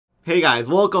Hey guys,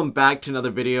 welcome back to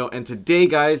another video, and today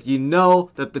guys, you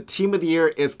know that the Team of the Year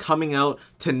is coming out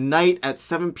tonight at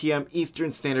 7 p.m.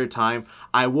 Eastern Standard Time.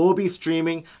 I will be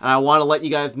streaming, and I want to let you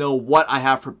guys know what I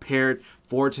have prepared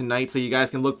for tonight so you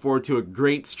guys can look forward to a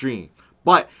great stream.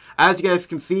 But as you guys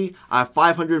can see, I have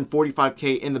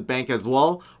 545k in the bank as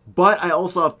well, but I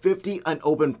also have 50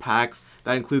 unopened packs.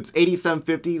 That includes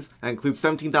 8750s, that includes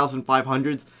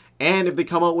 17,500s, and if they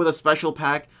come out with a special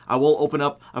pack, I will open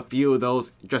up a few of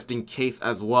those just in case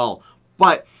as well.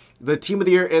 But the Team of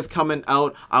the Year is coming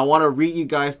out. I want to read you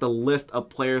guys the list of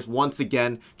players once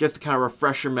again, just to kind of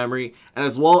refresh your memory, and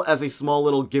as well as a small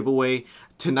little giveaway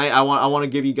tonight. I want to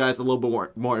give you guys a little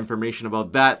bit more information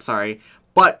about that.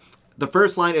 But the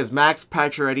first line is Max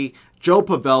Pacioretty, Joe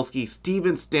Pavelski,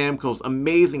 Steven Stamkos,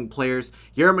 amazing players,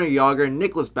 Jaromir Jagr,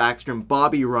 Nicholas Backstrom,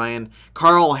 Bobby Ryan,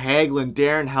 Carl Hagelin,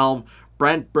 Darren Helm,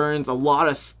 Brent Burns, a lot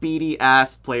of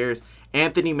speedy-ass players,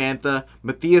 Anthony Mantha,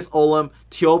 Matthias Olam,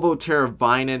 Teuvo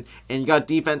Teravainen, and you got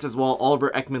defense as well, Oliver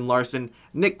Ekman-Larsson,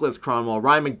 Nicholas Kronwall,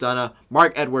 Ryan McDonough,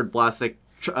 Mark-Edward Vlasic,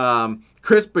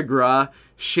 Chris Bigras,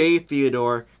 Shea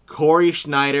Theodore, Corey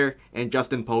Schneider, and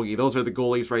Justin Pogge. Those are the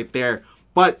goalies right there.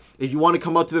 But if you want to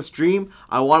come out to the stream,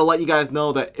 I want to let you guys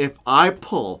know that if I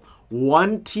pull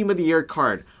one Team of the Year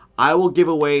card, I will give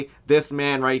away this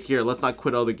man right here. Let's not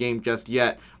quit out of the game just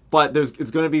yet. But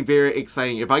it's going to be very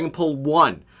exciting. If I can pull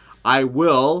one, I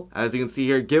will, as you can see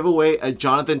here, give away a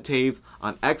Jonathan Toews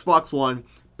on Xbox One,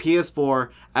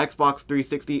 PS4, Xbox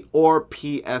 360, or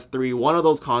PS3. One of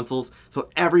those consoles. So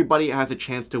everybody has a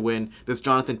chance to win this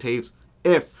Jonathan Toews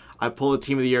if I pull the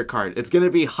Team of the Year card. It's going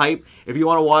to be hype. If you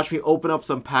want to watch me open up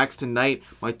some packs tonight,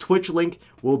 my Twitch link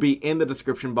will be in the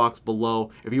description box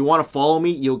below. If you want to follow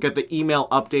me, you'll get the email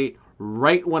update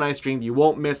right when I stream. You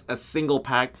won't miss a single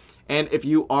pack. And if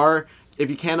you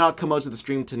cannot come out to the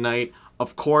stream tonight,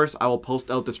 of course, I will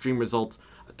post out the stream results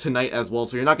tonight as well.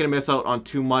 So you're not going to miss out on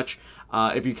too much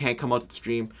if you can't come out to the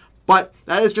stream. But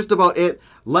that is just about it.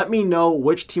 Let me know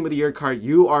which Team of the Year card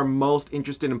you are most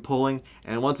interested in pulling.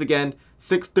 And once again,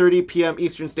 6:30 p.m.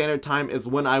 Eastern Standard Time is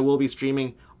when I will be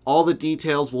streaming. All the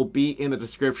details will be in the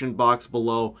description box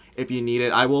below if you need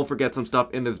it. I will forget some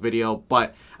stuff in this video,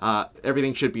 but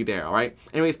everything should be there, alright?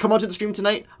 Anyways, come on to the stream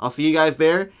tonight. I'll see you guys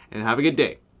there, and have a good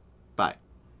day. Bye.